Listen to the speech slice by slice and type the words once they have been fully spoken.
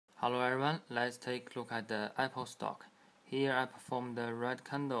Hello everyone, let's take a look at the Apple stock. Here I performed the red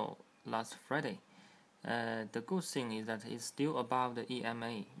candle last Friday. The good thing is that it's still above the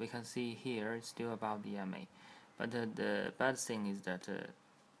EMA. We can see here it's still above the EMA. But the bad thing is that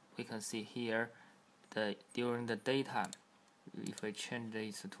we can see here during the daytime, if we change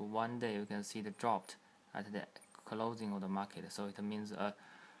this to 1 day, we can see the dropped at the closing of the market. So it means a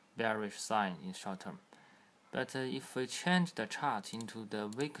bearish sign in short term. But if we change the chart into the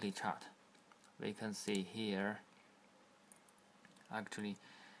weekly chart, we can see here actually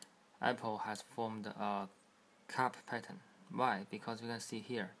Apple has formed a cup pattern. Why? Because we can see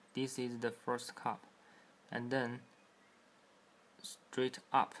here this is the first cup, and then straight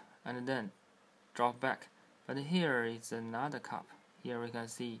up, and then drop back. But here is another cup. Here we can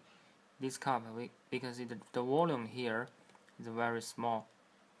see this cup, we can see the volume here is very small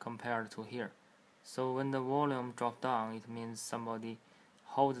compared to here. So when the volume drop down, it means somebody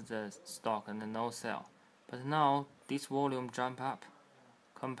holds the stock and no sell. But now this volume jump up,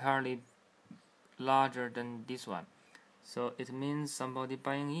 comparatively larger than this one. So it means somebody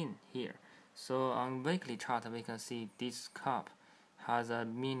buying in here. So on weekly chart, we can see this cup has a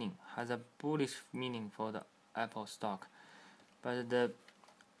meaning, has a bullish meaning for the Apple stock. But the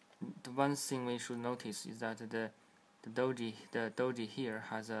one thing we should notice is that the doji here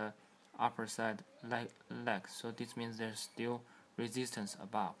has a upper side leg, so this means there's still resistance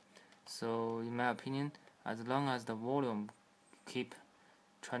above. So in my opinion, as long as the volume keep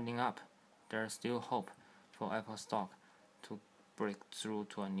trending up, there's still hope for Apple stock to break through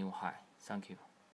to a new high. Thank you.